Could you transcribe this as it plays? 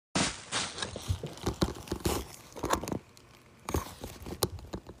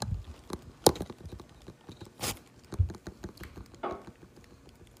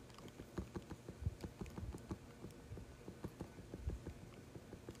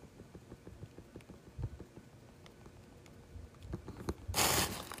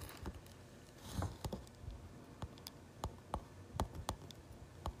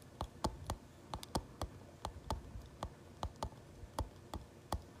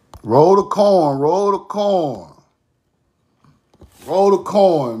Roll the corn, roll the corn. Roll the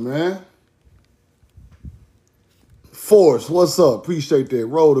corn, man. Force, what's up? Appreciate that.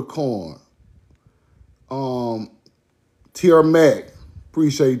 Roll the corn. Tier Mac,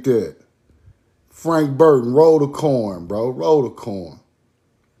 appreciate that. Frank Burton, roll the corn, bro. Roll the corn.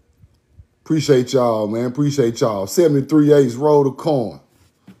 Appreciate y'all, man. Appreciate y'all. 73 Ace, roll the corn.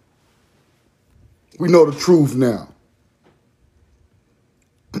 We know the truth now.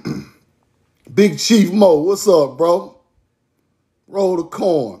 Big Chief Mo, what's up, bro? Roll the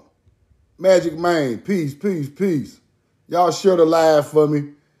corn. Magic Man, peace, peace, peace. Y'all share the live for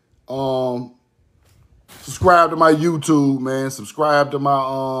me. Subscribe to my YouTube, man. Subscribe to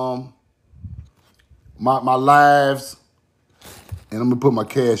my my lives. And I'm gonna put my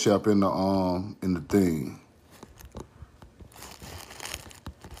cash up in the thing.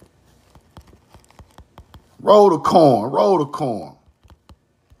 Roll the corn, roll the corn.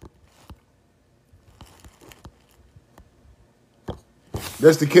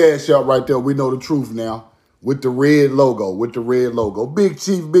 That's the cash out right there. We know the truth now. With the red logo, with the red logo. Big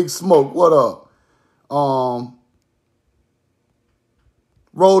Chief, Big Smoke, what up?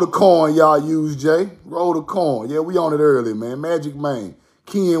 Roll the corn, y'all use, Jay. Roll the corn. Yeah, we on it early, man. Magic Man.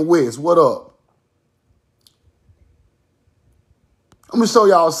 Ken West, what up? I'm going to show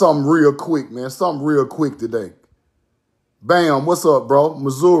y'all something real quick, man. Something real quick today. Bam, what's up, bro?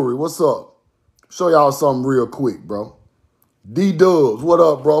 Missouri, what's up? Show y'all something real quick, bro. D-Dubs, what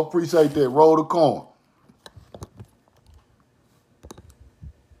up, bro? Appreciate that. Roll the corn.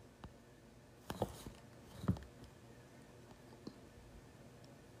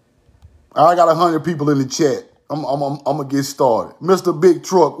 I got 100 people in the chat. I'm going to get started. Mr. Big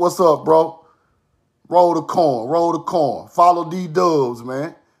Truck, what's up, bro? Roll the corn, roll the corn. Follow D-Dubs,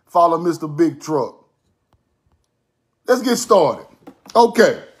 man. Follow Mr. Big Truck. Let's get started.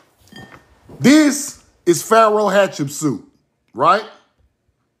 Okay. This is Pharoah Hatshepsut, right?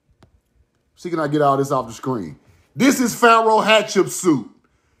 See, can I get all this off the screen? This is Pharoah Hatshepsut.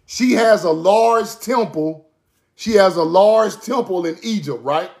 She has a large temple. She has a large temple in Egypt,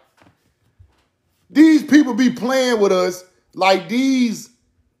 right? These people be playing with us like these,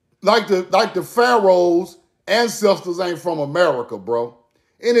 like the Pharaoh's ancestors ain't from America, bro.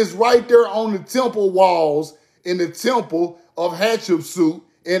 And it's right there on the temple walls in the temple of Hatshepsut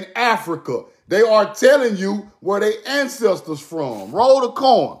in Africa. They are telling you where they ancestors from. Roll the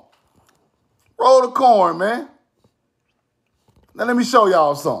corn. Roll the corn, man. Now let me show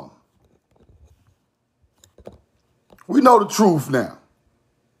y'all something. We know the truth now.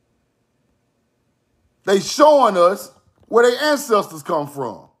 They showing us where their ancestors come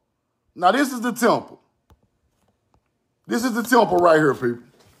from. Now, this is the temple. This is the temple right here, people.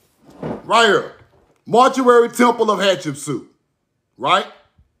 Right here. Mortuary Temple of Hatshepsut. Right?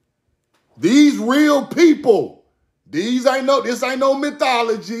 These real people. This ain't no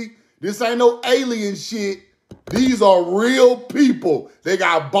mythology. This ain't no alien shit. These are real people. They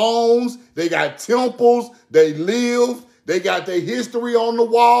got bones. They got temples. They live. They got their history on the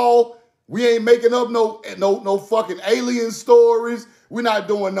wall. We ain't making up no fucking alien stories. We're not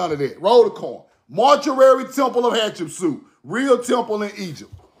doing none of that. Roll the corn. Mortuary Temple of Hatshepsut. Real temple in Egypt.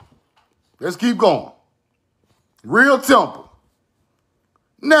 Let's keep going. Real temple.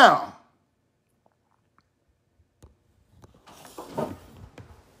 Now,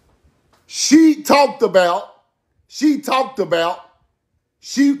 they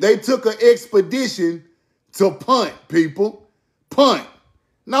took an expedition to Punt, people. Punt.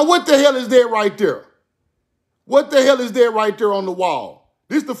 Now, what the hell is that right there? What the hell is that right there on the wall?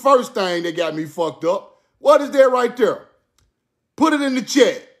 This is the first thing that got me fucked up. What is that right there? Put it in the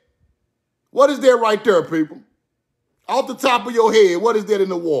chat. What is that right there, people? Off the top of your head, what is that in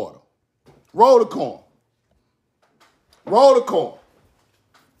the water? Roll the corn. Roll the corn.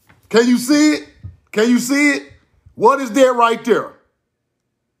 Can you see it? Can you see it? What is that right there?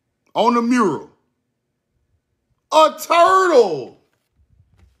 On the mural. A turtle.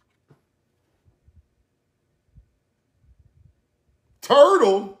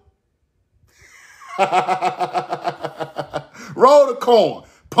 Turtle? Roll the corn.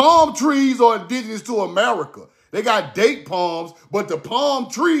 Palm trees are indigenous to America. They got date palms, but the palm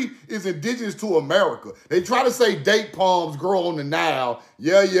tree is indigenous to America. They try to say date palms grow on the Nile.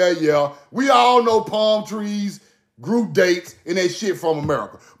 Yeah. We all know palm trees grew dates and that shit from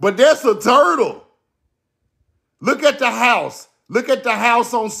America. But that's a turtle. Look at the house. Look at the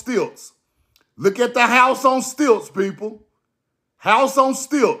house on stilts. Look at the house on stilts, people. House on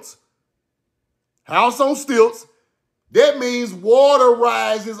stilts. House on stilts. That means water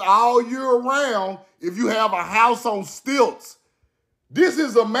rises all year round if you have a house on stilts. This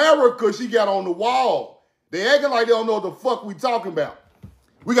is America she got on the wall. They acting like they don't know what the fuck we talking about.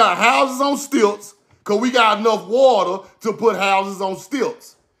 We got houses on stilts because we got enough water to put houses on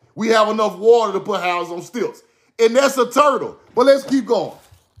stilts. We have enough water to put houses on stilts. And that's a turtle. But let's keep going.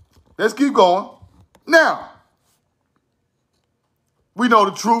 Let's keep going. Now, we know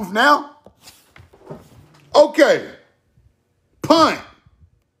the truth now. Okay. Punt.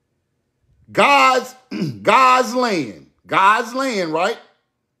 God's land. God's land, right?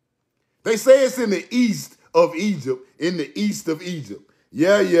 They say it's in the east of Egypt. In the east of Egypt.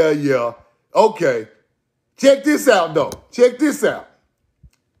 Yeah. Okay. Check this out, though. Check this out.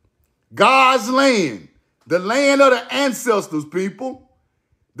 God's land. The land of the ancestors, people.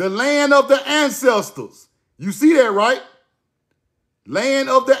 The land of the ancestors. You see that, right? Land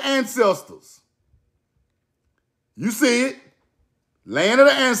of the ancestors. You see it. Land of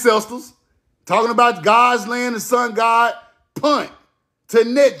the ancestors. Talking about God's land, the sun God. Punt to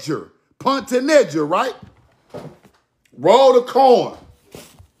Nedger. Punt to Nedger, right? Roll the corn.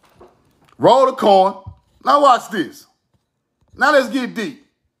 Roll the corn. Now watch this. Now let's get deep.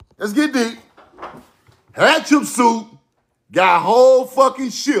 Let's get deep. Hatshepsut got whole fucking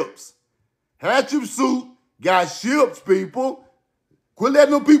ships. Hatshepsut got ships, people. Quit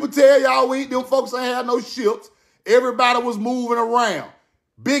letting them people tell y'all them folks ain't had no ships. Everybody was moving around.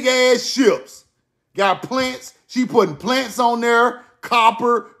 Big ass ships. Got plants. She putting plants on there.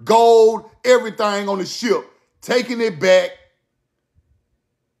 Copper, gold, everything on the ship. Taking it back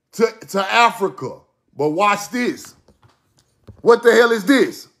to Africa. But watch this. What the hell is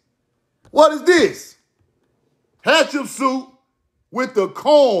this? What is this? Hatshepsut with the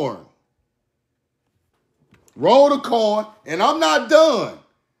corn. Roll the corn. And I'm not done.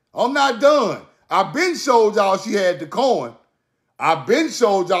 I'm not done. I've been showed y'all she had the corn. I've been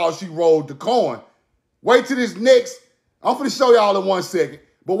showed y'all she rolled the corn. Wait till this next. I'm finna show y'all in 1 second.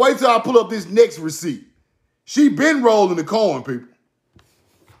 But wait till I pull up this next receipt. She been rolling the corn, people.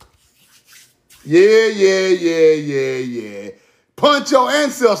 Yeah. Punch your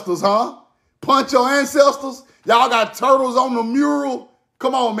ancestors, huh? Punch your ancestors. Y'all got turtles on the mural.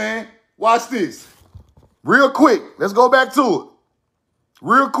 Come on, man. Watch this. Real quick. Let's go back to it.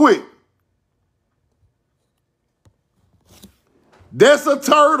 Real quick. That's a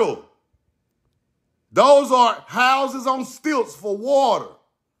turtle. Those are houses on stilts for water.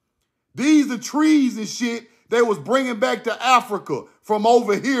 These are trees and shit they was bringing back to Africa from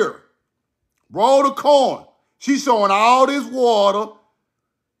over here. Roll the corn. She's showing all this water,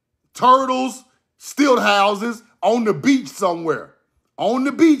 turtles, stilt houses on the beach somewhere. On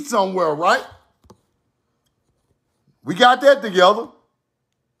the beach somewhere, right? We got that together.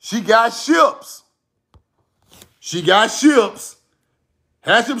 She got ships. She got ships.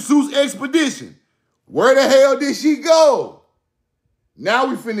 Hatshepsut's expedition. Where the hell did she go? Now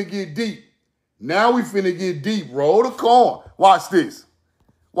we finna get deep. Now we finna get deep. Roll the corn. Watch this.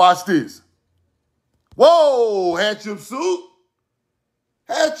 Watch this. Whoa, Hatshepsut.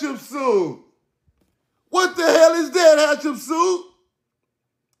 Hatshepsut. What the hell is that, Hatshepsut?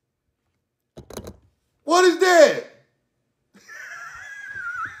 What is that?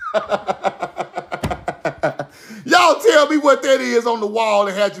 Y'all tell me what that is on the wall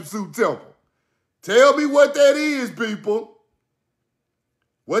in Hatshepsut Temple. Tell me what that is, people.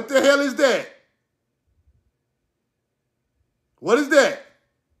 What the hell is that? What is that?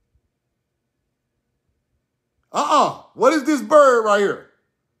 What is this bird right here?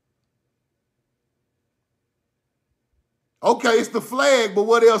 Okay, it's the flag, but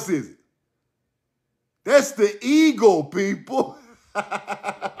what else is it? That's the eagle, people.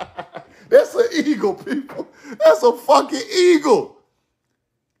 That's an eagle, people. That's a fucking eagle.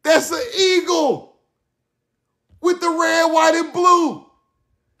 That's an eagle with the red, white, and blue.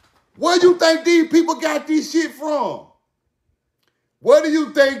 Where do you think these people got this shit from? Where do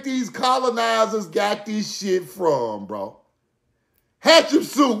you think these colonizers got this shit from, bro?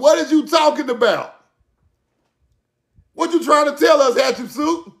 Hatshepsut, what is you talking about? What you trying to tell us,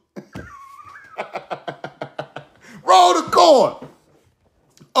 Hatshepsut? Roll the corn.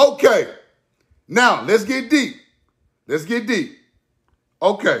 Okay. Now, let's get deep. Let's get deep.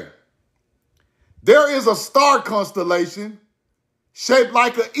 Okay. There is a star constellation shaped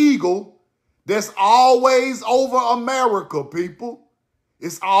like an eagle that's always over America, people.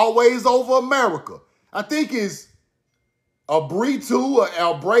 It's always over America. I think it's Abritu or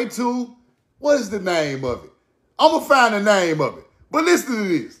Albretu. What is the name of it? I'm going to find the name of it. But listen to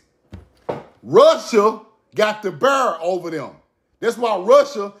this. Russia got the bear over them. That's why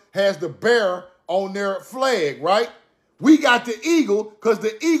Russia has the bear on their flag, right? We got the eagle because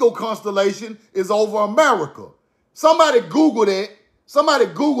the eagle constellation is over America. Somebody Google that Somebody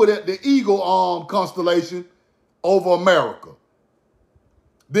Googled it, the eagle constellation over America.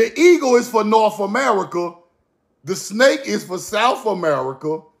 The eagle is for North America. The snake is for South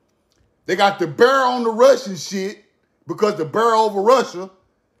America. They got the bear on the Russian shit because the bear over Russia.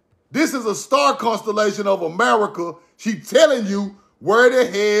 This is a star constellation of America. She telling you where the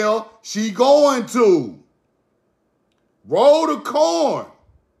hell she going to. Roll the corn.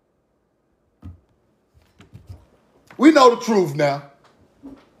 We know the truth now.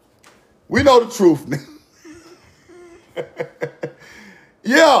 We know the truth now.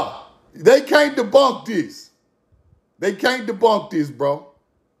 Yeah, they can't debunk this. They can't debunk this, bro.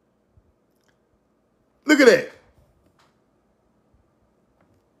 Look at that.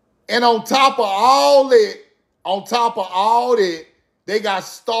 And on top of all that, they got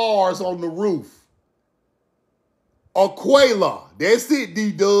stars on the roof. Aquila. That's it,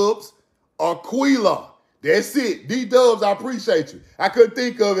 D-Dubs. Aquila. That's it. D-Dubs, I appreciate you. I couldn't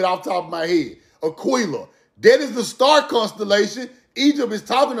think of it off the top of my head. Aquila. That is the star constellation Egypt is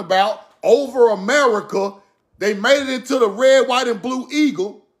talking about over America. They made it into the red, white, and blue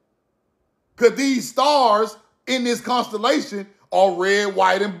eagle because these stars in this constellation are red,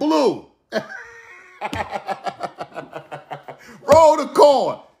 white, and blue. Roll the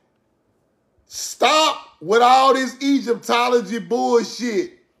corn. Stop with all this Egyptology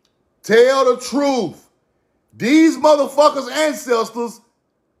bullshit. Tell the truth. These motherfuckers' ancestors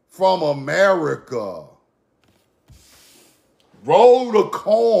from America. Roll the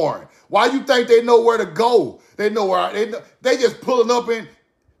corn. Why you think they know where to go? They know where they just pulling up in.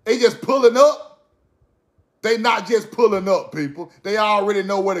 They just pulling up. They not just pulling up, people. They already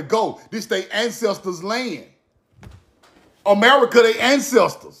know where to go. This they ancestors' land. America, they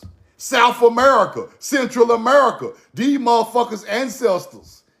ancestors. South America, Central America. These motherfuckers'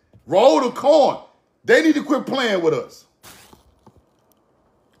 ancestors. Roll the corn. They need to quit playing with us.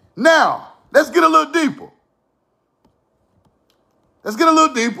 Now, let's get a little deeper. Let's get a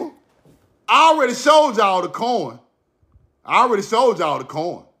little deeper. I already showed y'all the corn.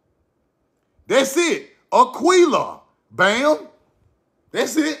 That's it. Aquila. Bam.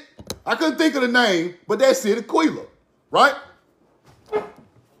 That's it. I couldn't think of the name, but that's it. Aquila. Right?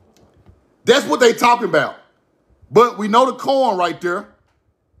 That's what they talking about. But we know the corn right there.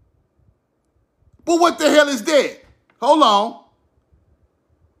 But what the hell is that? Hold on.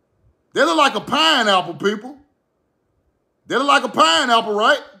 They look like a pineapple, people. They look like a pineapple,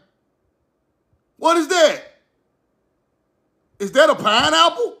 right? What is that? Is that a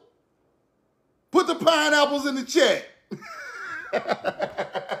pineapple? Put the pineapples in the chat.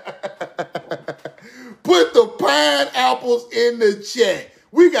 Put the pineapples in the chat.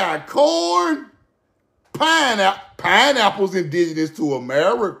 We got corn, pineapples indigenous to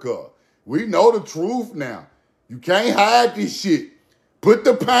America. We know the truth now. You can't hide this shit. Put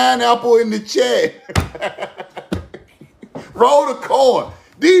the pineapple in the chat. Roll the corn.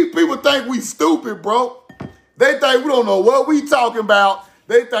 These people think we stupid, bro. They think we don't know what we talking about.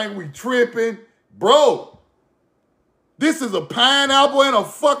 They think we tripping. Bro, this is a pineapple and a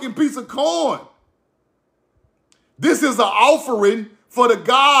fucking piece of corn. This is an offering for the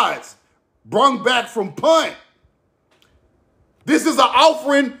gods brung back from Punt. This is an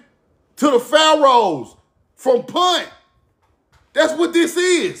offering to the pharaohs from Punt. That's what this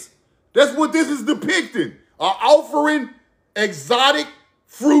is. That's what this is depicting. An offering exotic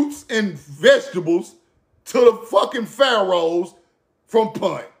fruits and vegetables to the fucking pharaohs from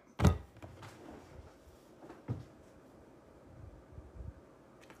Punt.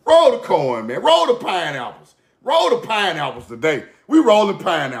 Roll the corn, man. Roll the pineapples. Roll the pineapples today. We rolling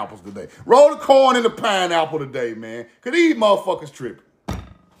pineapples today. Roll the corn and the pineapple today, man. Because these motherfuckers tripping.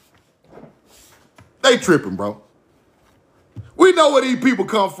 They tripping, bro. We know where these people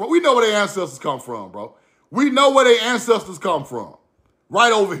come from. We know where their ancestors come from, bro. We know where their ancestors come from.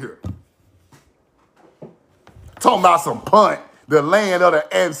 Right over here. Talking about some Punt, the land of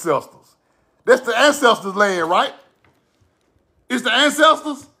the ancestors. That's the ancestors' land, right? It's the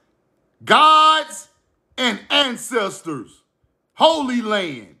ancestors, gods, and ancestors. Holy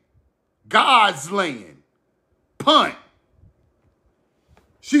land, God's land, Punt.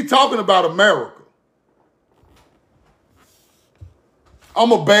 She talking about America.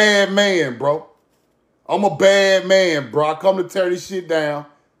 I'm a bad man, bro. I'm a bad man, bro. I come to tear this shit down.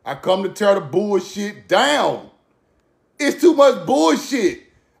 I come to tear the bullshit down. It's too much bullshit.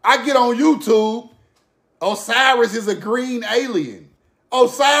 I get on YouTube. Osiris is a green alien.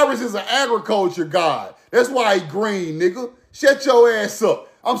 Osiris is an agriculture god. That's why he green, nigga. Shut your ass up.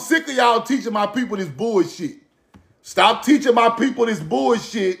 I'm sick of y'all teaching my people this bullshit. Stop teaching my people this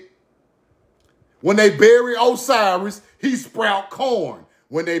bullshit. When they bury Osiris, he sprout corn.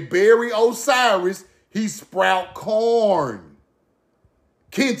 When they bury Osiris, he sprout corn.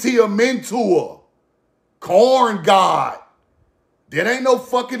 Kentia Mentor, corn god. That ain't no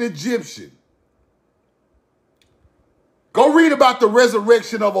fucking Egyptian. Go read about the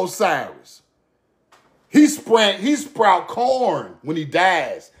resurrection of Osiris. He sprout corn when he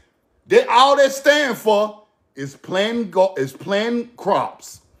dies. All that stand for is planting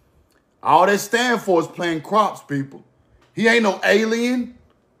crops. All that stand for is planting crops, people. He ain't no alien.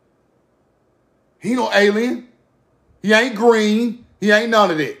 He no alien. He ain't green. He ain't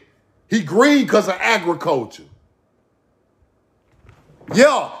none of that. He green because of agriculture.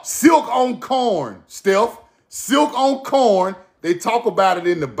 Yeah, silk on corn, Steph. Silk on corn, they talk about it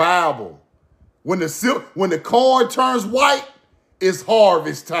in the Bible. When the corn turns white, it's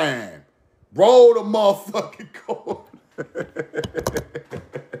harvest time. Roll the motherfucking corn.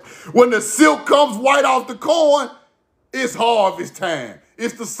 When the silk comes white off the corn, it's harvest time.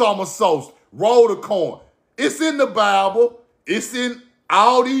 It's the summer solstice. Roll the corn. It's in the Bible. It's in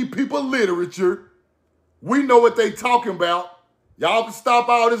all these people literature. We know what they talking about. Y'all can stop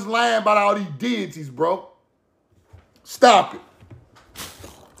all this lying about all these deities, bro. Stop it.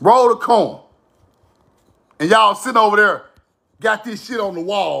 Roll the corn. And y'all sitting over there, got this shit on the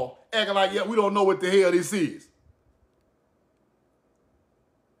wall, acting like, yeah, we don't know what the hell this is.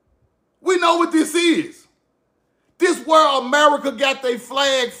 We know what this is. This where America got their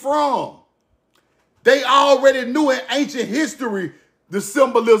flag from. They already knew in ancient history the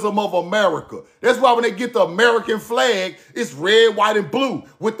symbolism of America. That's why when they get the American flag, it's red, white, and blue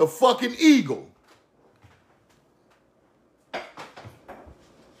with the fucking eagle.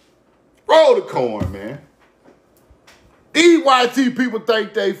 Roll the corn, man. EYT people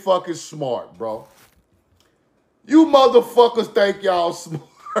think they fucking smart, bro. You motherfuckers think y'all smart.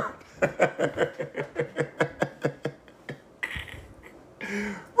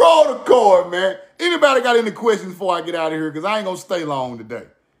 Roll the corn, man. Anybody got any questions before I get out of here? Because I ain't going to stay long today.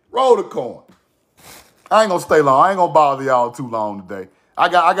 Roll the corn. I ain't going to stay long. I ain't going to bother y'all too long today.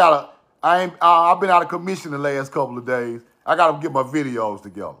 I've been out of commission the last couple of days. I got to get my videos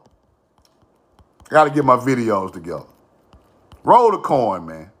together. Roll the corn,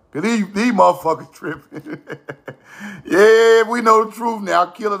 man. Because these motherfuckers tripping. Yeah, we know the truth now.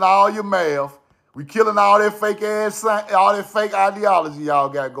 Killing all your math. We killing all that fake ass, all that fake ideology y'all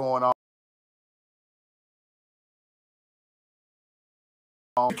got going on.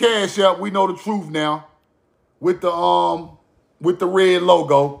 Cash App, we know the truth now. With the red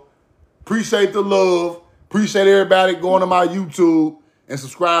logo. Appreciate the love. Appreciate everybody going to my YouTube and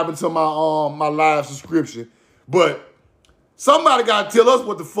subscribing to my my live subscription. But somebody got to tell us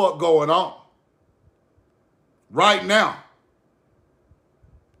what the fuck going on right now.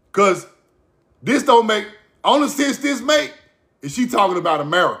 Because this don't make, only sense this make is she talking about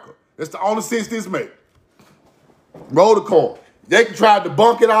America. That's the only sense this make. Roll the corn. They can try to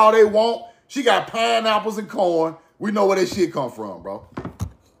debunk it all they want. She got pineapples and corn. We know where that shit come from, bro.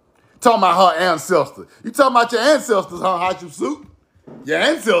 Talking about her ancestors. You talking about your ancestors, huh, Hatshepsut? Your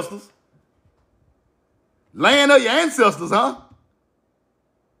ancestors. Land of your ancestors, huh?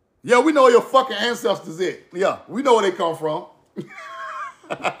 Yeah, we know where your fucking ancestors is. Yeah, we know where they come from.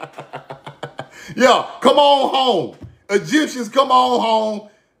 Yeah, come on home. Egyptians, come on home.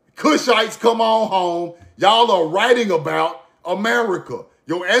 Cushites, come on home. Y'all are writing about America.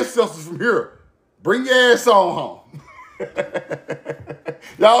 Your ancestors from here. Bring your ass on home.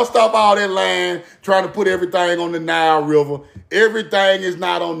 Y'all stop all that land trying to put everything on the Nile River. Everything is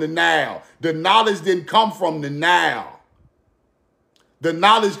not on the Nile. The knowledge didn't come from the Nile. The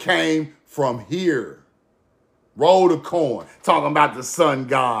knowledge came from here. Roll the corn. Talking about the sun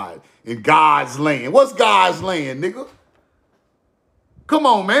god and God's land. What's God's land, nigga? Come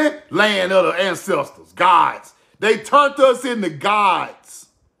on, man. Land of the ancestors. Gods. They turned us into gods.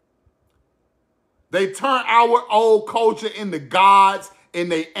 They turned our old culture into gods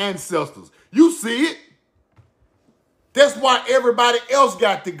and their ancestors. You see it. That's why everybody else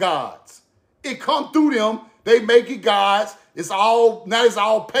got the gods. It come through them. They make it gods. Now it's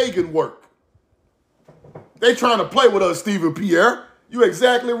all pagan work. They trying to play with us, Stephen Pierre. You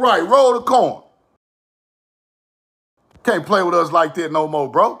exactly right. Roll the corn. Can't play with us like that no more,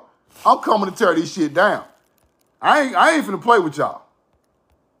 bro. I'm coming to tear this shit down. I ain't finna play with y'all.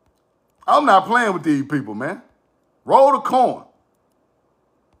 I'm not playing with these people, man. Roll the corn.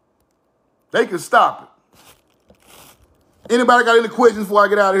 They can stop it. Anybody got any questions before I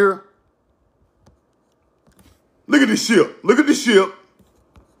get out of here? Look at this ship. Look at this ship.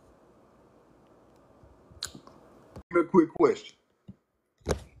 A quick question.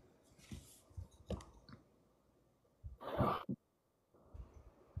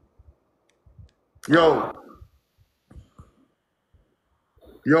 Yo,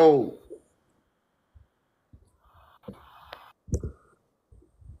 yo,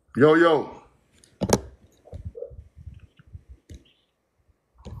 yo.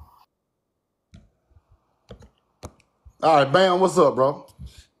 All right, Bam, what's up, bro?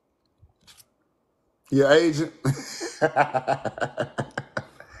 Your agent.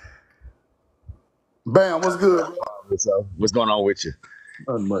 Bam, what's good, bro? So, what's going on with you?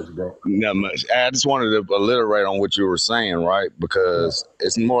 Nothing much, bro. Not much. I just wanted to alliterate on what you were saying, right? Yeah. Because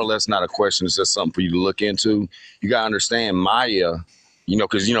it's more or less not a question. It's just something for you to look into. You got to understand Maya,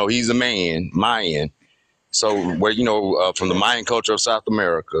 because, he's a man, Mayan. So, where, from the Mayan culture of South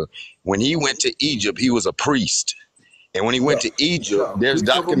America, when he went to Egypt, he was a priest. And when he Yeah. went to Egypt, Yeah. there's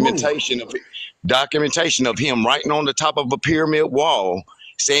Priest of a moon. documentation of him writing on the top of a pyramid wall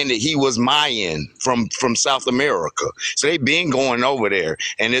saying that he was Mayan from South America. So they been going over there,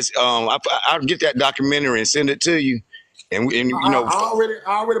 and it's I'll get that documentary and send it to you. I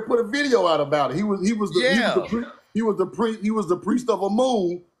already put a video out about it. Yeah, He was the priest of a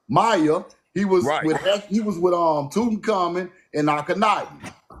moon, Maya. right, He was with Tutankhamun and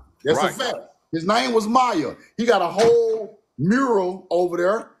Akhenaten. That's a right, fact. His name was Maya. He got a whole mural over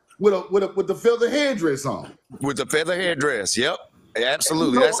there with the feather headdress on. with the feather headdress. Yep, You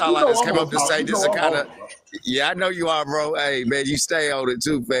absolutely. That's know, all you I know just I'm came up on to top. say. You Just know to I'm kind of, on top. yeah, I know you are, bro. Hey, man, you stay on it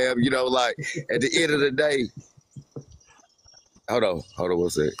too, fam. Like at the end of the day, hold on,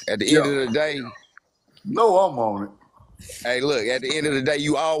 what's that? At the end Yeah. of the day, No, I'm on it. hey, look, at the end of the day,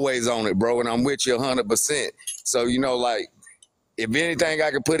 you always on it, bro, and I'm with you 100%. So, like, if anything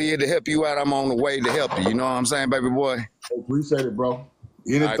I can put in to help you out, I'm on the way to help you. You know what I'm saying, baby boy? Appreciate it, bro. All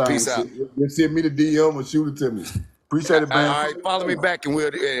right, Anything. peace out. Just send me the DM or shoot it to me. Appreciate it, man. All right, follow me back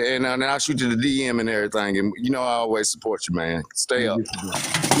and then I'll shoot you the DM and everything. And I always support you, man. Stay Man, up. get you done.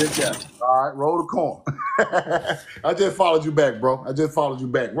 Get that. All right, roll the corn. I just followed you back, bro. I just followed you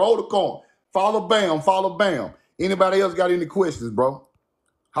back. Roll the corn. Follow Bam. Follow Bam. Anybody else got any questions, bro?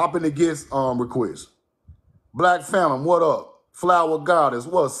 Hop in the guest request. Black Phantom, what up? Flower Goddess,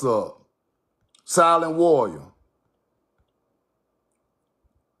 what's up? Silent Warrior.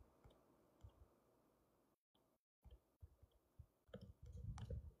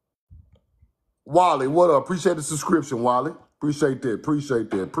 Wally, what up? Appreciate the subscription, Wally. Appreciate that.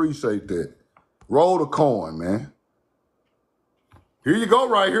 Appreciate that. Appreciate that. Roll the coin, man. Here you go,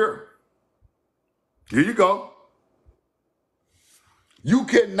 right here. Here you go. You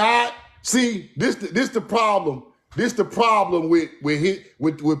cannot see this. This the problem. This the problem with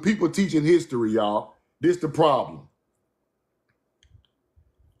people teaching history, y'all. This the problem.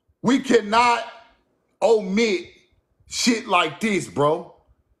 We cannot omit shit like this, bro.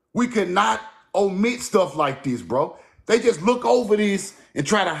 We cannot omit stuff like this, bro. They just look over this and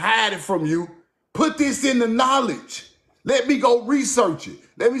try to hide it from you. Put this in the knowledge. Let me go research it.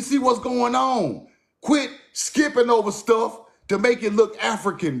 Let me see what's going on. Quit skipping over stuff to make it look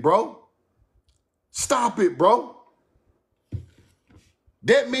African, bro. Stop it, bro.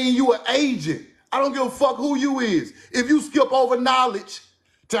 That means you an agent. I don't give a fuck who you is. If you skip over knowledge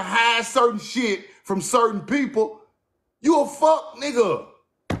to hide certain shit from certain people, you a fuck nigga.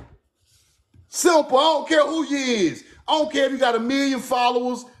 Simple. I don't care who you is. I don't care if you got 1 million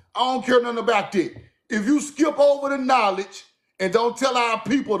followers. I don't care nothing about that. If you skip over the knowledge and don't tell our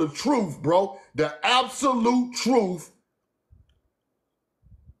people the truth, bro, the absolute truth,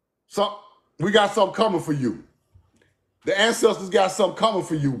 so we got something coming for you. The ancestors got something coming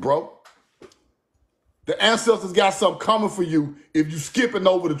for you, bro. The ancestors got something coming for you if you skipping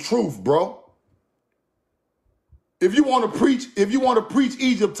over the truth, bro. If you want to preach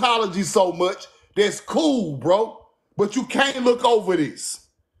Egyptology so much, that's cool, bro. But you can't look over this.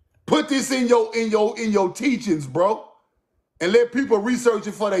 Put this in your teachings, bro, and let people research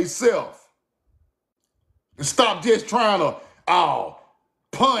it for themselves. And stop just trying to,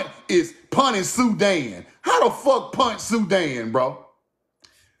 Punt is Sudan. How the fuck Punt Sudan, bro?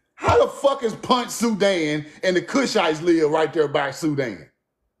 How the fuck is Punt Sudan and the Kushites live right there by Sudan?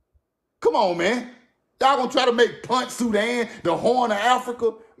 Come on, man. Y'all gonna try to make Punt Sudan the Horn of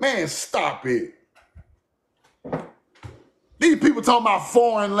Africa? Man, stop it. These people talking about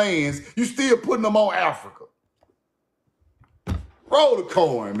foreign lands. You still putting them on Africa. Roll the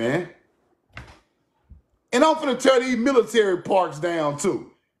coin, man. And I'm finna tear these military parks down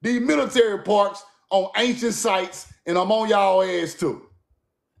too. These military parks on ancient sites, and I'm on y'all ass too.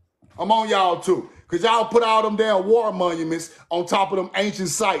 I'm on y'all too. Because y'all put all them damn war monuments on top of them ancient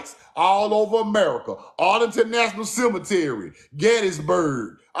sites all over America. Arlington National Cemetery,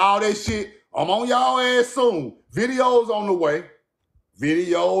 Gettysburg, all that shit. I'm on y'all ass soon. Videos on the way.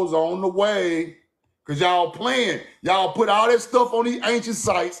 Videos on the way. Because y'all playing. Y'all put all that stuff on these ancient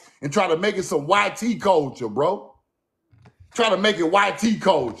sites and try to make it some YT culture, bro. Try to make it YT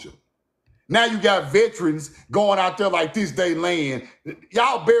culture. Now you got veterans going out there like this they land.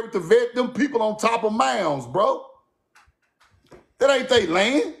 Y'all buried them people on top of mounds, bro. That ain't they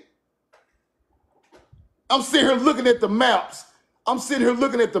land. I'm sitting here looking at the maps. I'm sitting here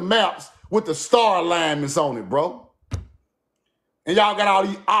looking at the maps with the star alignments on it, bro. And y'all got all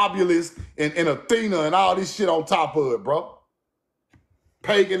these obelisks and Athena and all this shit on top of it, bro.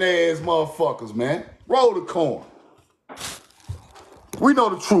 Pagan ass motherfuckers, man. Roll the corn. We know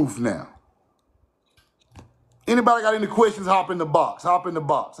the truth now. Anybody got any questions, hop in the box. Hop in the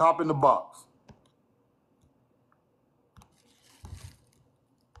box. Hop in the box.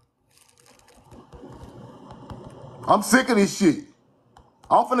 I'm sick of this shit.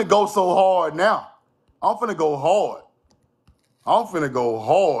 I'm finna go so hard now. I'm finna go hard. I'm finna go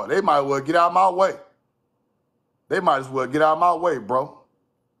hard. They might as well get out of my way. They might as well get out of my way, bro.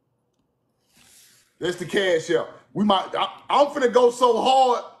 That's the cash out. I'm finna go so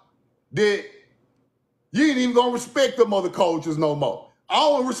hard that you ain't even gonna respect them other coaches no more. I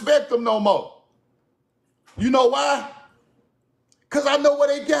don't respect them no more. You know why? Because I know where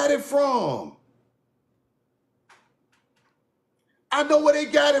they got it from. I know where they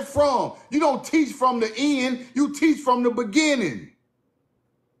got it from. You don't teach from the end, you teach from the beginning.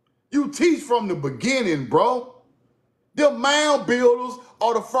 You teach from the beginning, bro. Them mound builders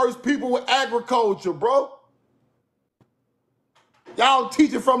are the first people with agriculture, bro. Y'all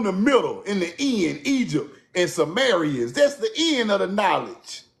teach it from the middle, in the end, Egypt and Sumerians. That's the end of the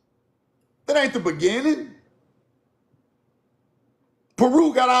knowledge. That ain't the beginning.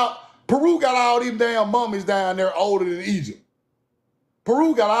 Peru got all these damn mummies down there older than Egypt.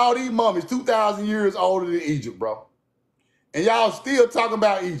 Peru got all these mummies 2,000 years older than Egypt, bro. And y'all still talking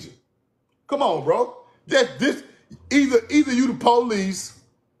about Egypt. Come on, bro. Either you the police,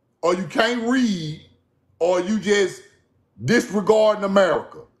 or you can't read, or you just disregarding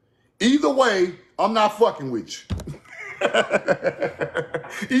America. Either way, I'm not fucking with you.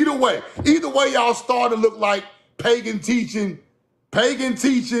 Either way, y'all start to look like pagan teaching,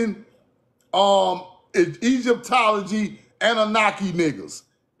 Egyptology, Anunnaki niggas.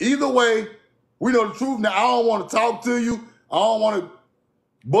 Either way, we know the truth. Now, I don't want to talk to you. I don't want to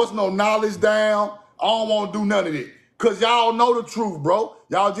bust no knowledge down. I don't want to do none of it. Because y'all know the truth, bro.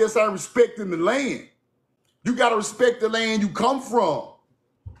 Y'all just ain't respecting the land. You got to respect the land you come from.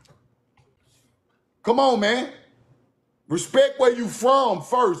 Come on, man. Respect where you from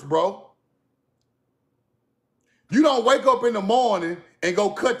first, bro. You don't wake up in the morning and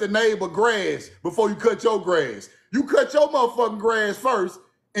go cut the neighbor grass before you cut your grass. You cut your motherfucking grass first,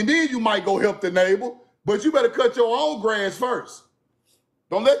 and then you might go help the neighbor, but you better cut your own grass first.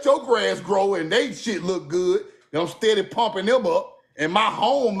 Don't let your grass grow and they shit look good, and I'm steady pumping them up, and my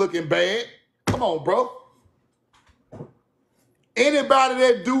home looking bad. Come on, bro. Anybody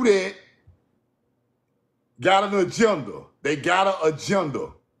that do that got an agenda. They got an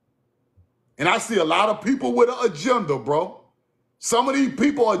agenda. And I see a lot of people with an agenda, bro. Some of these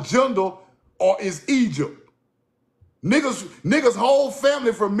people agenda is Egypt. Niggas whole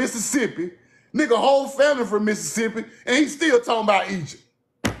family from Mississippi. Nigga whole family from Mississippi, and he's still talking about Egypt.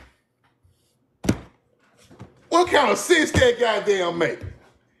 What kind of sense that goddamn make?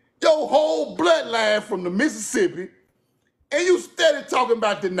 Your whole bloodline from the Mississippi, and you steady talking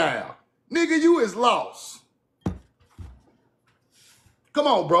about the Nile. Nigga, you is lost. Come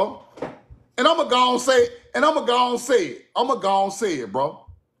on, bro. And I'm going to go and say it. I'm going to go and say it, bro.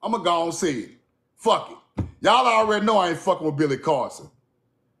 I'm going to go and say it. Fuck it. Y'all already know I ain't fucking with Billy Carson.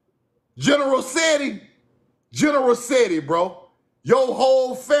 General Seti, bro. Your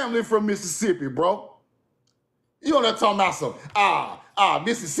whole family from Mississippi, bro. You know what I'm talking about? Some,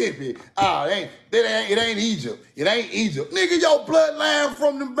 Mississippi. It ain't Egypt. It ain't Egypt. Nigga, your bloodline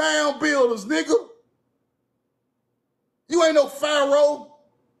from the mound builders, nigga. You ain't no Pharaoh.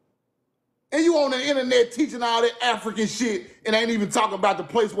 And you on the internet teaching all that African shit and ain't even talking about the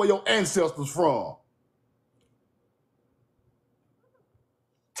place where your ancestors from.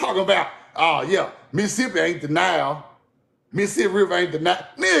 Talking about, Mississippi ain't the Nile. Mississippi River ain't the Nile.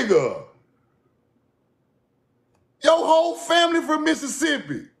 Nigga. Your whole family from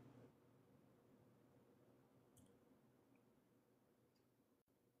Mississippi.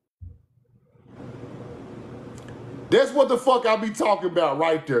 That's what the fuck I be talking about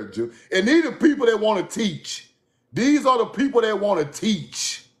right there, Jew. And these are the people that want to teach. These are the people that want to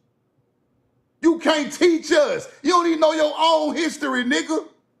teach. You can't teach us. You don't even know your own history, nigga.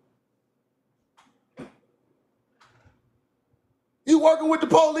 You working with the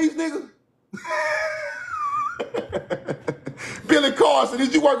police, nigga? Billy Carson,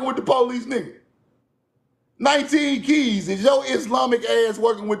 is you working with the police, nigga? 19 keys, is your Islamic ass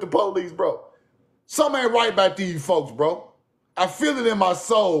working with the police, bro? Something ain't right about these folks, bro. I feel it in my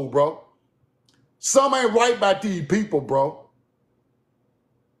soul, bro. Something ain't right about these people, bro.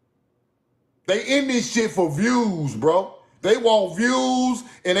 They in this shit for views, bro. They want views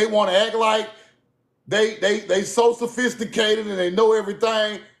and they want to act like they so sophisticated and they know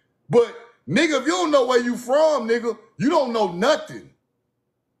everything. But nigga, if you don't know where you from, nigga, you don't know nothing.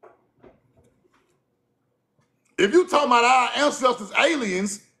 If you talking about our ancestors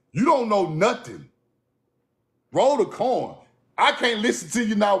aliens, you don't know nothing. Roll the coin. I can't listen to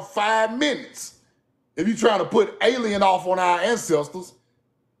you now 5 minutes. If you trying to put alien off on our ancestors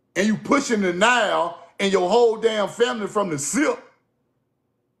and you pushing the now and your whole damn family from the SIP,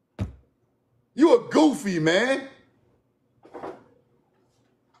 you a goofy, man.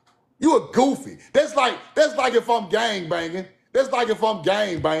 You a goofy. That's like if I'm gang banging. That's like if I'm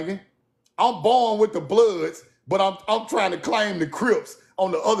gang banging. I'm born with the Bloods, but I'm trying to claim the Crips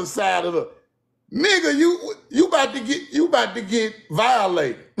on the other side of the nigga. You about to get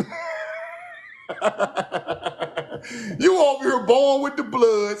violated. You over here born with the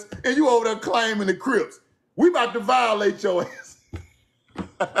Bloods, and you over there claiming the Crips. We about to violate your ass.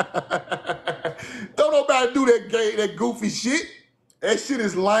 Don't nobody do that goofy shit. That shit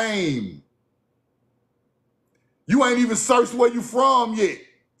is lame. You ain't even searched where you from yet.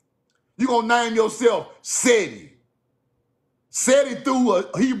 You gonna name yourself Seti. Seti threw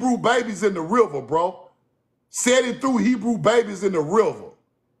Hebrew babies in the river, bro. Seti threw Hebrew babies in the river.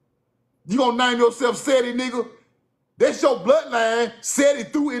 You gonna name yourself Seti, nigga? That's your bloodline. Seti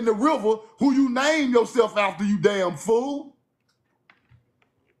threw in the river who you name yourself after, you damn fool.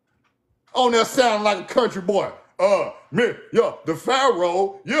 On there sounding like a country boy. Man, yeah, the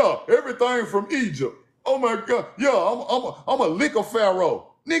Pharaoh, yeah, everything from Egypt. Oh my God, yeah, I'm a liquor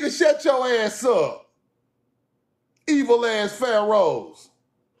Pharaoh. Nigga, shut your ass up. Evil ass pharaohs.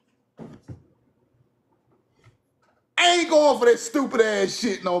 I ain't going for that stupid ass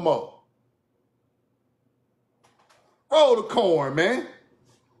shit no more. Roll the corn, man.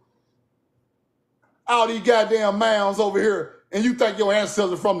 All these goddamn mounds over here, and you think your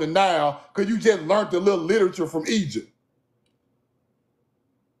ancestors from the Nile because you just learned a little literature from Egypt.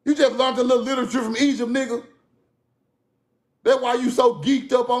 You just learned a little literature from Egypt, nigga. That's why you so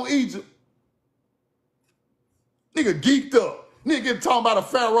geeked up on Egypt. Nigga geeked up. Nigga talking about a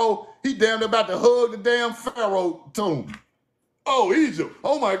pharaoh. He damn near about to hug the damn pharaoh tomb. Oh, Egypt.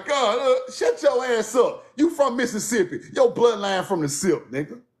 Oh my God. Shut your ass up. You from Mississippi. Your bloodline from the SIP,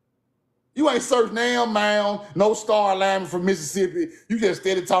 nigga. You ain't searched damn mound, no star alignment from Mississippi. You just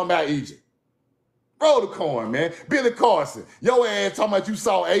steady talking about Egypt. Roll the coin, man. Billy Carson. Your ass talking about you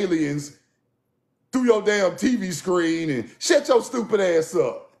saw aliens through your damn TV screen and shut your stupid ass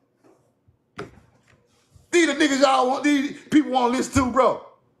up. These the niggas y'all want, these people want to listen to, bro.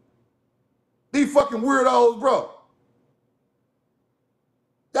 These fucking weirdos, bro.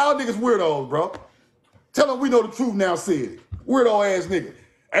 Y'all niggas weirdos, bro. Tell them we know the truth now, said it. Weirdo ass nigga.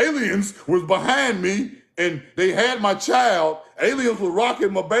 Aliens was behind me and they had my child. Aliens was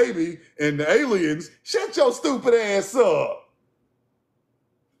rocking my baby and the aliens, shut your stupid ass up.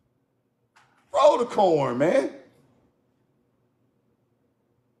 Roll the corn, man.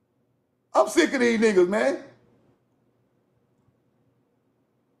 I'm sick of these niggas, man.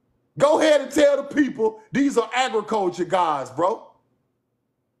 Go ahead and tell the people these are agriculture guys, bro.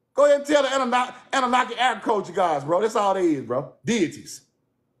 Go ahead and tell the Anunnaki agriculture guys, bro. That's all they is, bro. Deities.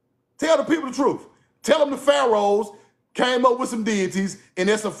 Tell the people the truth. Tell them the pharaohs came up with some deities and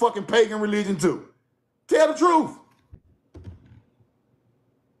that's a fucking pagan religion too. Tell the truth.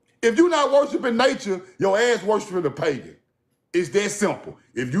 If you're not worshiping nature, your ass worshiping a pagan. It's that simple.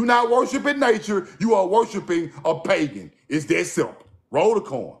 If you're not worshiping nature, you are worshiping a pagan. It's that simple. Roll the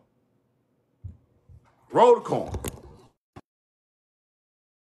coin. Roll the coin.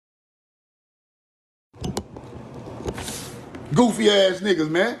 Goofy ass niggas,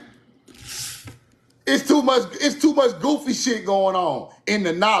 man. It's too much goofy shit going on in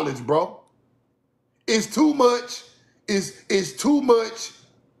the knowledge, bro. It's too much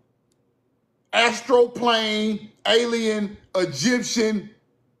astroplane, alien, Egyptian,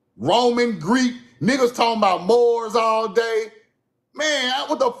 Roman, Greek, niggas talking about Moors all day. Man,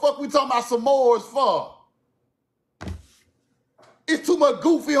 what the fuck we talking about some Moors for? It's too much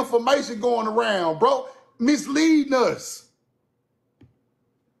goofy information going around, bro. Misleading us.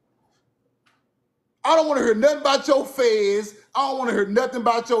 I don't want to hear nothing about your feds. I don't want to hear nothing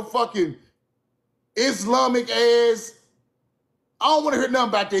about your fucking Islamic ass. I don't want to hear nothing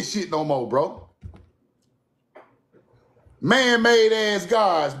about that shit no more, bro. Man-made ass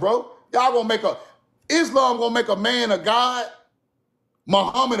gods, bro. Y'all gonna make Islam gonna make a man a god,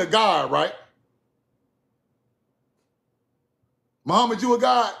 Muhammad a god, right? Muhammad, you a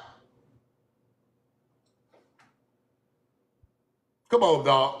god? Come on,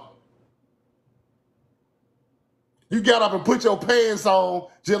 dog. You got up and put your pants on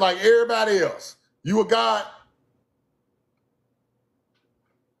just like everybody else. You a god?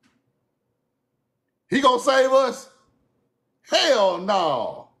 He gonna save us? Hell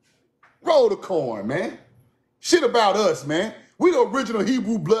no. Roll the coin, man. Shit about us, man. We the original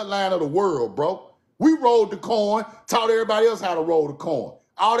Hebrew bloodline of the world, bro. We rolled the coin, taught everybody else how to roll the coin.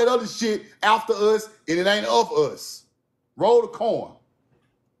 All that other shit after us, and it ain't of us. Roll the coin.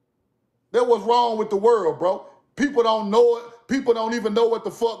 That's what's wrong with the world, bro. People don't know it. People don't even know what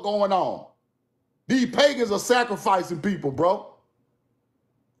the fuck going on. These pagans are sacrificing people, bro.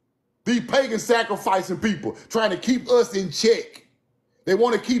 These pagans sacrificing people, trying to keep us in check. They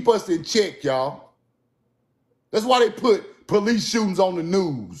want to keep us in check, y'all. That's why they put police shootings on the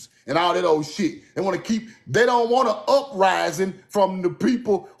news and all that old shit. They don't want an uprising from the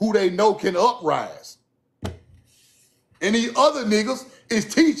people who they know can uprise. And these other niggas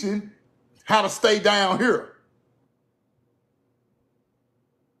is teaching how to stay down here.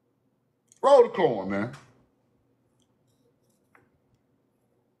 Roll the coin, man.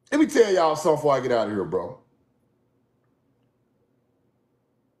 Let me tell y'all something before I get out of here, bro.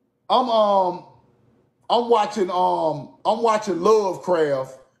 I'm watching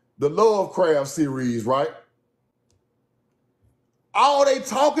Lovecraft, the Lovecraft series, right? All they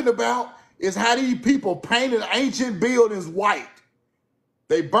talking about is how these people painted ancient buildings white.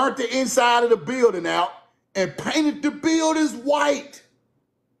 They burnt the inside of the building out and painted the buildings white.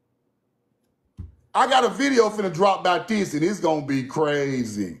 I got a video finna drop about this, and it's gonna be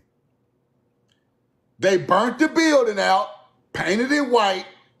crazy. They burnt the building out, painted it white.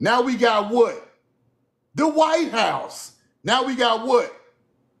 Now we got what? The White House. Now we got what?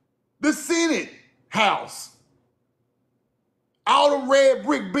 The Senate House. All the red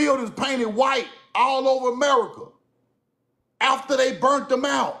brick buildings painted white all over America after they burnt them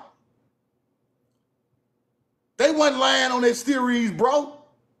out. They wasn't lying on that series, bro.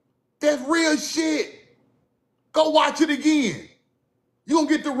 That's real shit. Go watch it again. You're going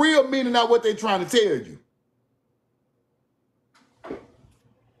to get the real meaning of what they're trying to tell you.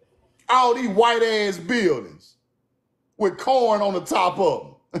 All these white ass buildings with corn on the top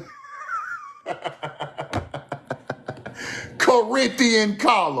of them. Corinthian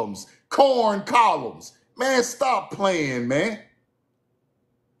columns, corn columns. Man, stop playing, man.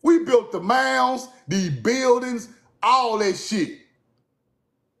 We built the mounds, the buildings, all that shit.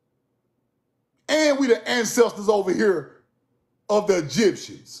 And we the ancestors over here of the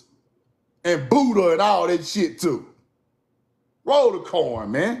Egyptians and Buddha and all that shit too. Roll the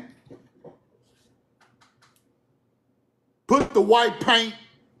corn, man. Put the white paint.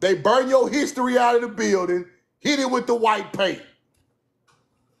 They burn your history out of the building. Hit it with the white paint.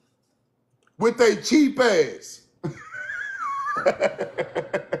 With they cheap ass.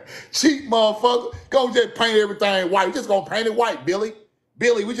 Cheap motherfucker. Go just paint everything white. We just gonna paint it white, Billy.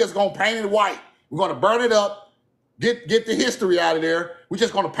 Billy, we just gonna paint it white. We're gonna burn it up. Get the history out of there. We're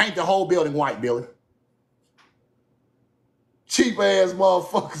just gonna paint the whole building white, Billy. Cheap ass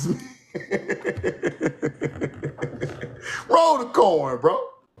motherfuckers. Roll the corn, bro.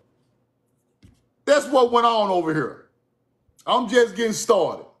 That's what went on over here. I'm just getting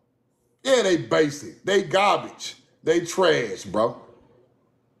started. Yeah, they basic. They garbage. They trash, bro.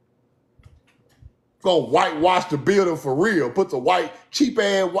 Gonna whitewash the building for real. Put the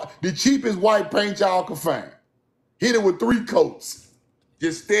the cheapest white paint y'all can find. Hit it with 3 coats.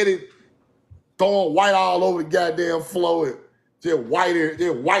 Just steady throwing white all over the goddamn floor. Just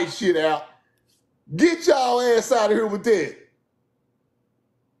white shit out. Get y'all ass out of here with that.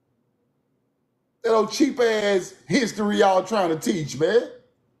 That old cheap ass history y'all trying to teach, man.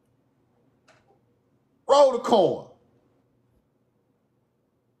 Roll the corn.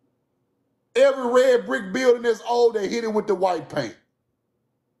 Every red brick building that's old, they hit it with the white paint.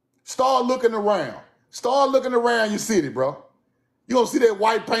 Start looking around. Start looking around your city, bro. You gonna see that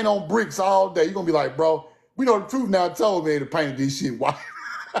white paint on bricks all day. You're gonna be like, bro, we know the truth now. Told me to paint this shit white.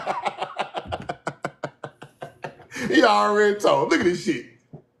 He already told. Look at this shit.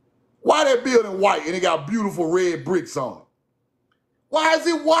 Why that building white and it got beautiful red bricks on it? Why is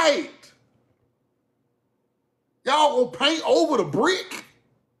it white? Y'all gonna paint over the brick?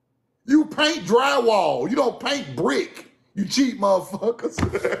 You paint drywall. You don't paint brick. You cheap motherfuckers.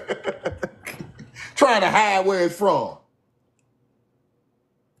 Trying to hide where it's from.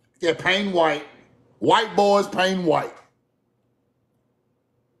 Yeah, paint white. White boys paint white.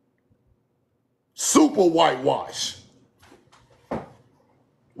 Super whitewash.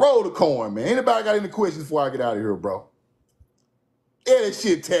 Roll the corn, man. Anybody got any questions before I get out of here, bro? Yeah, that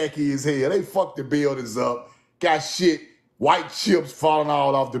shit tacky as hell. They fucked the buildings up. Got shit, white chips falling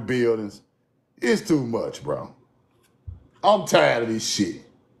all off the buildings. It's too much, bro. I'm tired of this shit.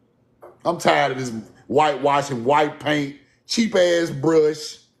 I'm tired of this whitewashing, white paint, cheap ass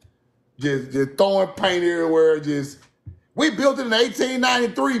brush, just throwing paint everywhere. We built it in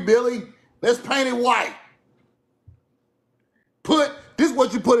 1893, Billy. Let's paint it white. This is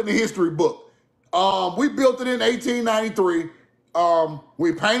what you put in the history book. We built it in 1893.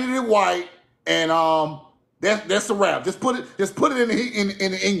 We painted it white, and that's a wrap. Just put it in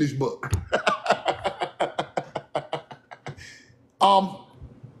the English book.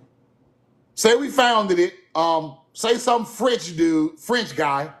 Say we founded it. Say some French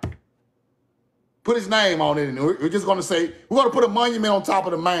guy, put his name on it, and we're just gonna say we're gonna put a monument on top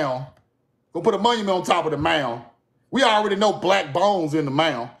of the mound. We'll put a monument on top of the mound. We already know black bones in the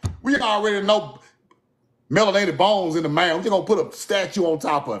mound. We already know melanated bones in the mound. We're just gonna put a statue on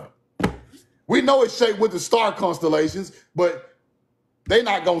top of it. We know it's shaped with the star constellations, but they're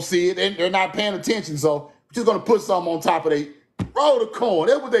not gonna see it. They're not paying attention, so we're just gonna put something on top of it. Roll the corn.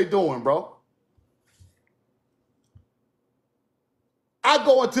 That's what they doing, bro. I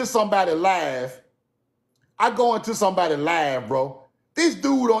go into somebody live, bro. This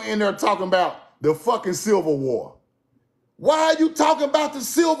dude in there talking about the fucking Civil War. Why are you talking about the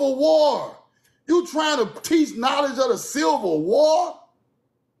Civil War? You trying to teach knowledge of the Civil War?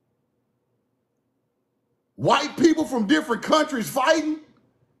 White people from different countries fighting?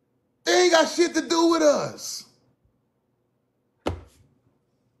 They ain't got shit to do with us.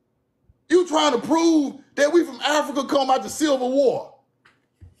 You trying to prove that we from Africa come out the Civil War?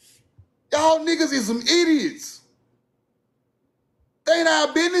 Y'all niggas is some idiots. They ain't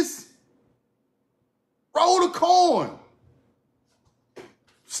our business. Roll the corn.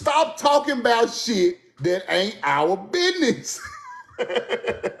 Stop talking about shit that ain't our business.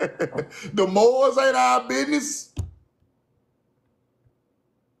 The Moors ain't our business.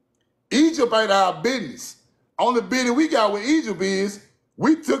 Egypt ain't our business. Only business we got with Egypt is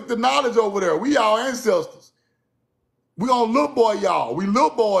we took the knowledge over there. We our ancestors. We on little boy y'all. We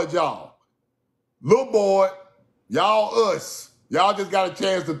little boys y'all. Little boy, y'all us. Y'all just got a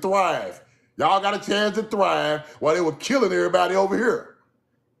chance to thrive. Y'all got a chance to thrive while they were killing everybody over here.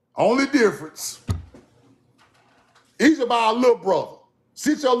 Only difference. Egypt our little brother.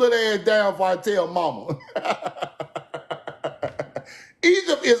 Sit your little ass down before I tell mama.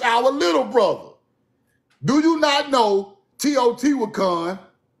 Egypt is our little brother. Do you not know Teotihuacan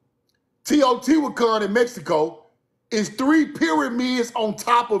in Mexico is 3 pyramids on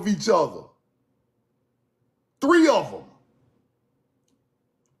top of each other? 3 of them.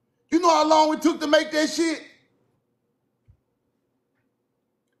 You know how long it took to make that shit?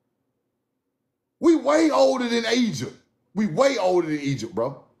 We way older than Egypt. We way older than Egypt,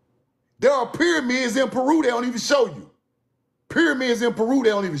 bro. There are pyramids in Peru they don't even show you. Pyramids in Peru they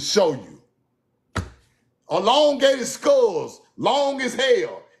don't even show you. Elongated skulls, long as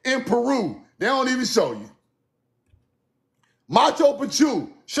hell, in Peru, they don't even show you. Machu Picchu,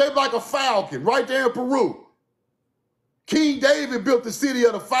 shaped like a falcon, right there in Peru. King David built the city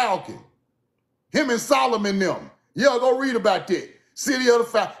of the falcon. Him and Solomon them. Yeah, go read about that. City of the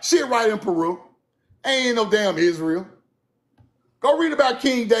falcon. Shit right in Peru. Ain't no damn Israel. Go read about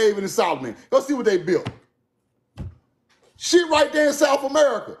King David and Solomon. Go see what they built. Shit right there in South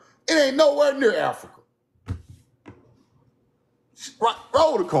America. It ain't nowhere near Africa.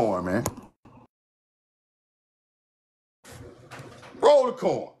 Roll the corn, man. Roll the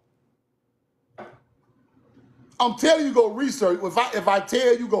corn. I'm telling you, go research. If I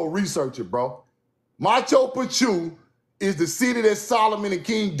tell you, go research it, bro. Machu Picchu is the city that Solomon and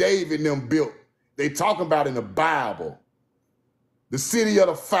King David and them built. They talking about in the Bible. The city of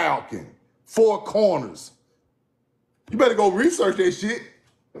the falcon. 4 corners. You better go research that shit.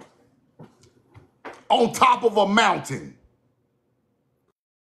 On top of a mountain.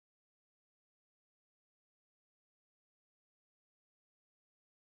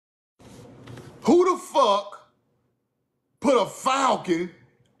 Who the fuck put a falcon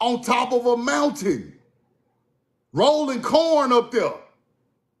on top of a mountain? Rolling corn up there.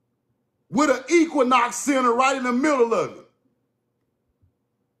 With an equinox center right in the middle of it.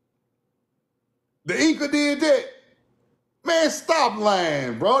 The Inca did that. Man, stop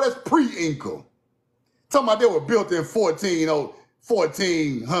lying, bro. That's pre-Inca. Talking about they were built in 1400.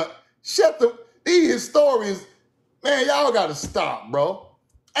 These historians, man, y'all gotta stop, bro.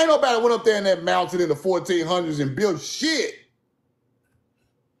 Ain't nobody went up there in that mountain in the 1400s and built shit.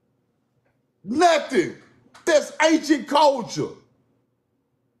 Nothing. That's ancient culture.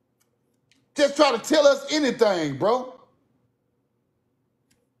 Just try to tell us anything, bro.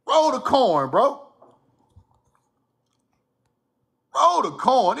 Roll the corn, bro. Roll the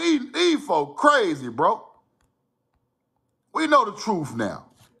corn. These folk crazy, bro. We know the truth now.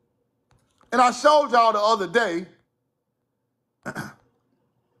 And I showed y'all the other day.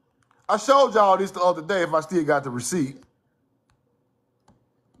 I showed y'all this the other day if I still got the receipt.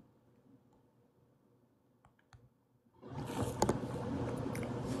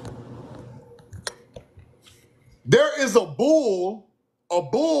 There is a bull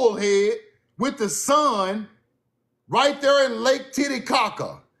head with the sun right there in Lake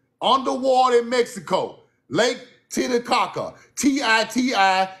Titicaca, underwater in Mexico. Lake Titicaca,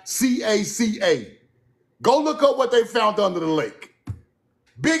 Titicaca. Go look up what they found under the lake.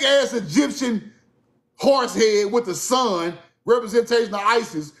 Big ass Egyptian horse head with the sun, representation of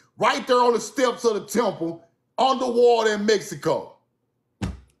Isis, right there on the steps of the temple, underwater in Mexico.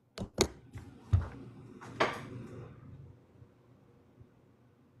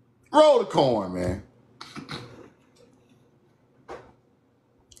 Roll the coin, man.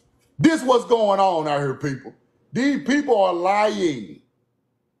 This what's going on out here, people. These people are lying.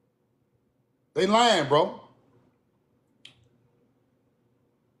 They lying, bro.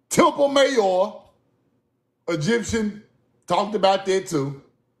 Temple Mayor, Egyptian, talked about that too.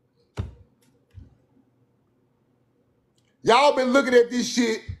 Y'all been looking at this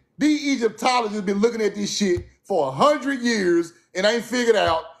shit. These Egyptologists been looking at this shit for 100 years and ain't figured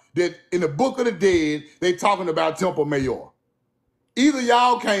out that in the Book of the Dead, they talking about Temple Mayor. Either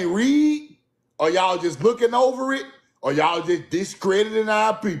y'all can't read, or y'all just looking over it, or y'all just discrediting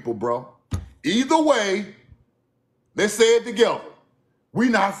our people, bro. Either way, let's say it together. We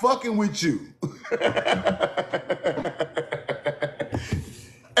not fucking with you.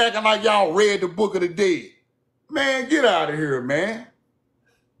 Acting like y'all read the Book of the Dead. Man, get out of here, man.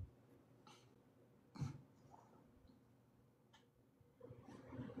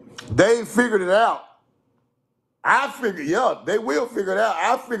 They figured it out. They will figure it out.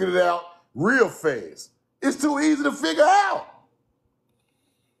 I figured it out real fast. It's too easy to figure out.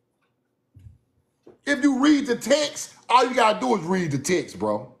 If you read the text, all you gotta do is read the text,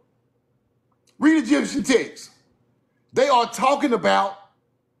 bro. Read Egyptian text. They are talking about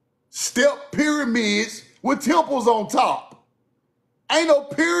step pyramids with temples on top. Ain't no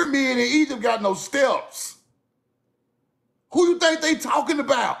pyramid in Egypt got no steps. Who you think they talking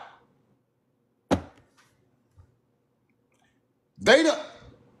about?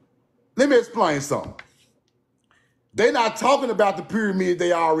 Let me explain something. They not talking about the pyramids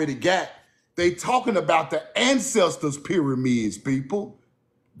they already got. They talking about the ancestors' pyramids, people.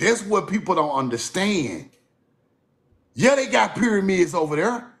 That's what people don't understand. Yeah, they got pyramids over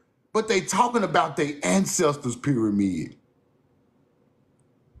there, but they talking about their ancestors' pyramid.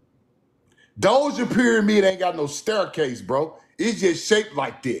 Doja pyramid ain't got no staircase, bro. It's just shaped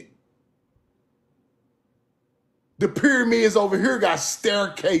like that. The pyramids over here got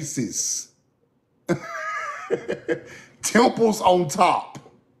staircases. Temples on top.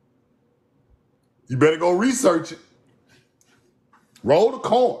 You better go research it. Roll the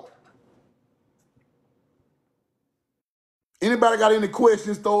coin. Anybody got any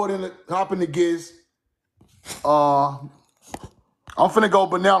questions? Throw it in the hop in the guess. I'm finna go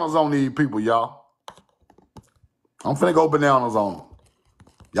bananas on these people, y'all. I'm finna go bananas on them.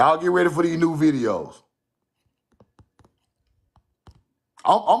 Y'all get ready for these new videos.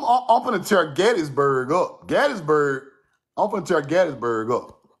 I'm finna tear Gettysburg up. I'm finna tear Gettysburg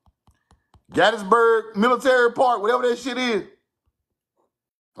up. Gettysburg Military Park, whatever that shit is.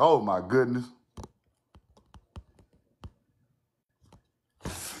 Oh my goodness.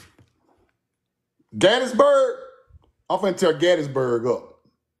 Gettysburg, I'm finna tear Gettysburg up.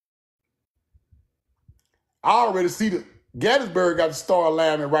 I already see the Gettysburg got the star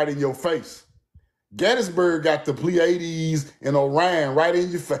alignment right in your face. Gettysburg got the Pleiades and Orion right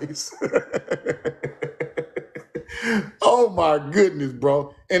in your face. Oh my goodness,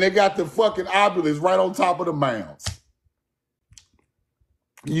 bro. And they got the fucking obelisk right on top of the mounds.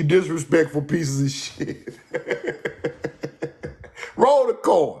 You disrespectful pieces of shit. Roll the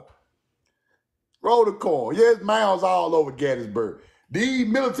coin. Roll the coin. Yeah, it's mounds all over Gettysburg. These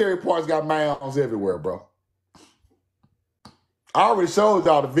military parks got mounds everywhere, bro. I already showed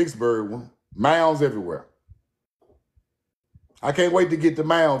y'all the Vicksburg one. Mounds everywhere. I can't wait to get to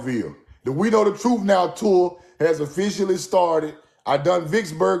Moundville. The We Know the Truth Now tour has officially started. I done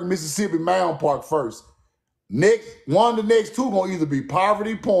Vicksburg, Mississippi Mound Park first. One of the next two gonna either be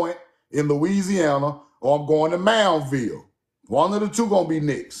Poverty Point in Louisiana or I'm going to Moundville. One of the two gonna be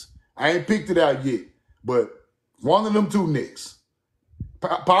next. I ain't picked it out yet, but one of them two next.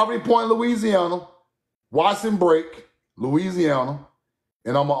 Poverty Point, Louisiana, Watson Break, Louisiana,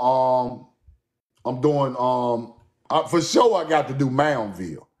 and I'm doing for sure I got to do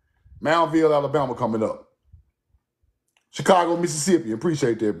Moundville. Moundville, Alabama coming up. Chicago, Mississippi.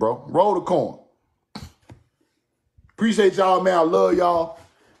 Appreciate that, bro. Roll the corn. Appreciate y'all, man. I love y'all.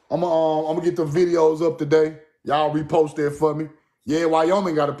 I'm gonna get the videos up today. Y'all repost that for me. Yeah,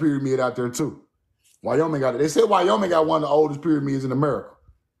 Wyoming got a pyramid out there too. Wyoming got it. They said Wyoming got one of the oldest pyramids in America.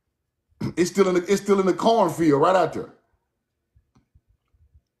 It's still in the cornfield right out there.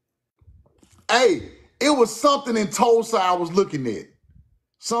 Hey, it was something in Tulsa I was looking at.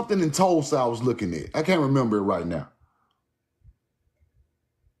 I can't remember it right now.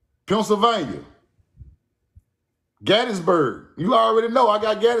 Pennsylvania. Gettysburg. You already know I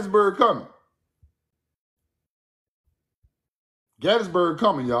got Gettysburg coming. Gettysburg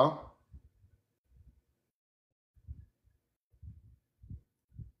coming, y'all.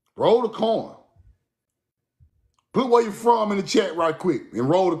 Roll the corn. Put where you're from in the chat right quick and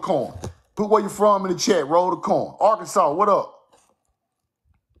roll the corn. Put where you're from in the chat. Roll the corn. Arkansas, what up?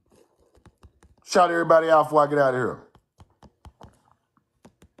 Shout everybody out before I get out of here.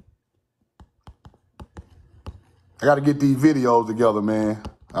 I got to get these videos together, man.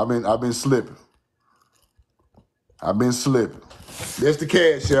 I've been slipping. That's the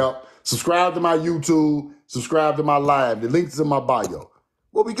cash out. Subscribe to my YouTube. Subscribe to my live. The link's in my bio.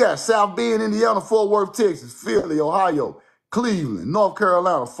 What we got? South Bend, Indiana, Fort Worth, Texas, Philly, Ohio, Cleveland, North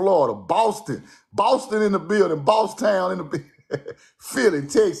Carolina, Florida, Boston in the building, Bosstown in the building, Philly,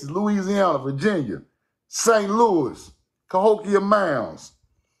 Texas, Louisiana, Virginia, St. Louis, Cahokia Mounds,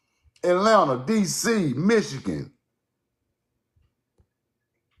 Atlanta, D.C., Michigan.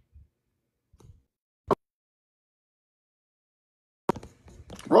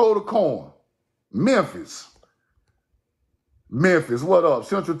 Roll the corn. Memphis, what up?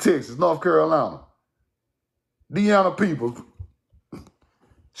 Central Texas, North Carolina. Deanna people.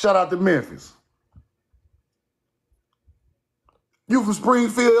 Shout out to Memphis. You from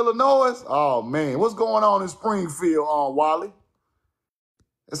Springfield, Illinois? Oh, man. What's going on in Springfield, Wally?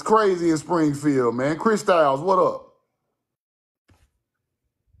 It's crazy in Springfield, man. Chris Styles, what up?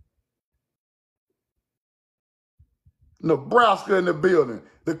 Nebraska in the building.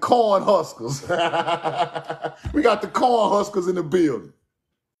 The Corn Huskers. We got the Corn Huskers in the building.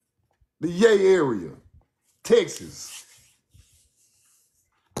 The Yay area. Texas.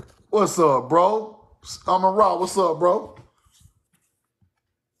 What's up, bro? I'm a Raw. What's up, bro?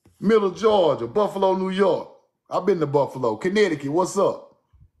 Middle Georgia. Buffalo, New York. I've been to Buffalo. Connecticut. What's up?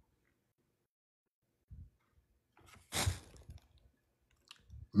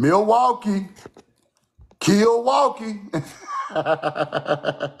 Milwaukee. Milwaukee.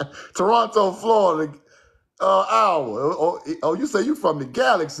 Toronto, Florida. Hour. Oh, you say you from the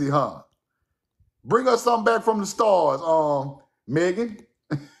galaxy, huh? Bring us something back from the stars, Megan.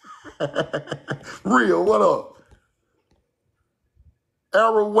 Real, what up?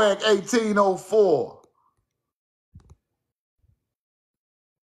 Arawak 1804.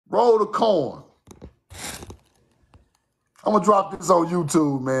 Roll the corn. I'm gonna drop this on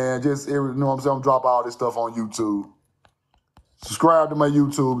YouTube, man. Just you know what I'm saying? I'm gonna drop all this stuff on YouTube. Subscribe to my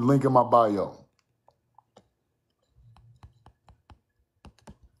YouTube, link in my bio.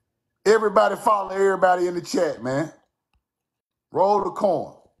 Everybody follow everybody in the chat, man. Roll the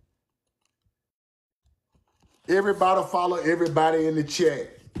corn. Everybody follow everybody in the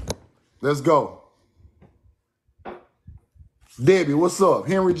chat. Let's go. Debbie, what's up?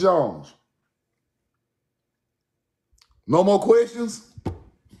 Henry Jones. No more questions?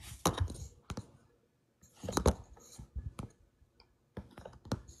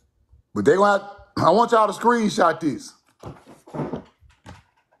 But I want y'all to screenshot this.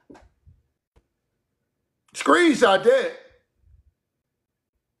 Screenshot that.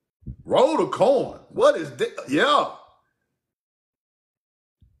 Roll the corn. What is that? Yeah.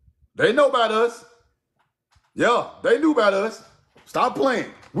 They know about us. Yeah, they knew about us. Stop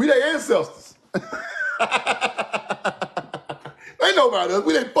playing. We their ancestors. They know about us.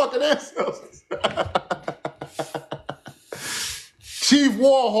 We their fucking ancestors. Chief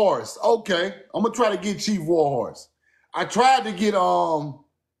Warhorse. Okay. I'm gonna try to get Chief Warhorse. I tried to get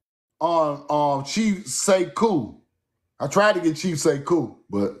Chief Sekou. I tried to get Chief Sekou,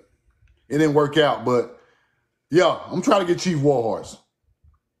 but it didn't work out. But yeah, I'm trying to get Chief Warhorse.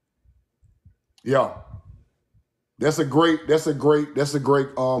 Yeah. That's a great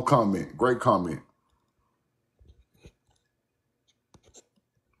comment. Great comment.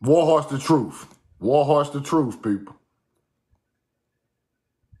 Warhorse the truth. Warhorse the truth, people.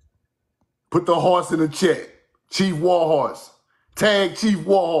 Put the horse in the chat. Chief Warhorse. Tag Chief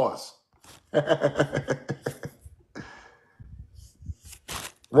Warhorse.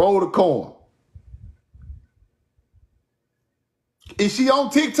 Roll the corn. Is she on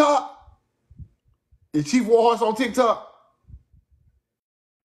TikTok? Is Chief Warhorse on TikTok?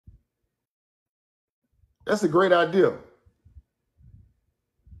 That's a great idea.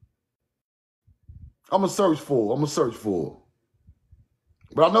 I'm going to search for her.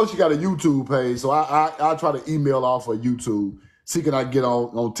 But I know she got a YouTube page, so I try to email off her YouTube. See can I get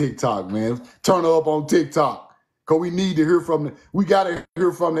on TikTok, man. Turn her up on TikTok. Because we need to hear from we got to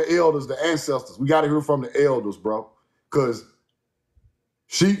hear from the elders, the ancestors. We got to hear from the elders, bro. Because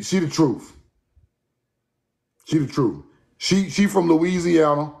she the truth. She the truth. She from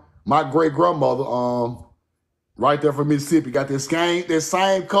Louisiana. My great-grandmother, right there from Mississippi, got that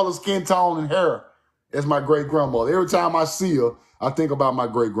same color, skin tone, and hair as my great-grandmother. Every time I see her, I think about my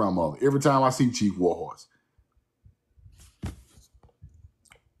great-grandmother. Every time I see Chief Warhorse.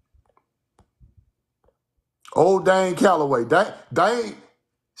 Old Dane Calloway. Dane,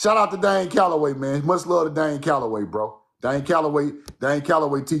 shout out to Dane Calloway, man. Much love to Dane Calloway, bro. Dane Calloway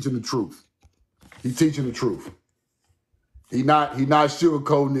teaching the truth. He teaching the truth. He not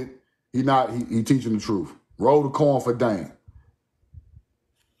sugarcoating it. He teaching the truth. Roll the corn for Dane.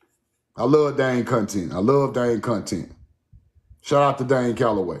 I love Dane content. Shout out to Dane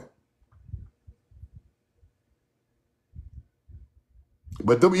Calloway.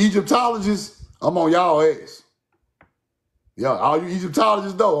 But them Egyptologists, I'm on y'all ass. Yeah, all you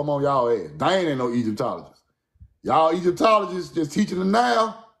Egyptologists, though, I'm on y'all ass. Dane ain't no Egyptologist. Y'all Egyptologists just teaching them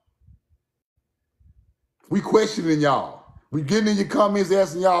now. We questioning y'all. We getting in your comments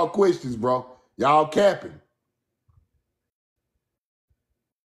asking y'all questions, bro. Y'all capping.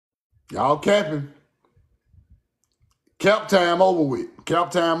 Cap time over with.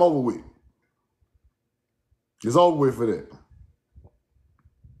 It's over with for that.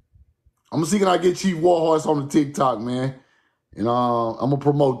 I'm going to see can I get Chief Warhorse on the TikTok, man. And I'm going to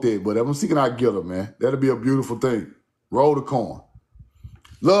promote that. But I'm going to see can I get her, man. That'll be a beautiful thing. Roll the corn.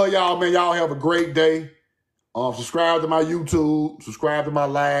 Love y'all, man. Y'all have a great day. Subscribe to my YouTube. Subscribe to my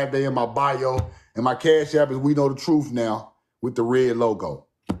live day in my bio. And my Cash App is We Know the Truth Now with the red logo.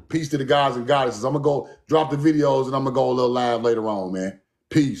 Peace to the gods and goddesses. I'm going to go drop the videos and I'm going to go a little live later on, man.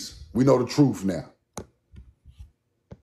 Peace. We know the truth now.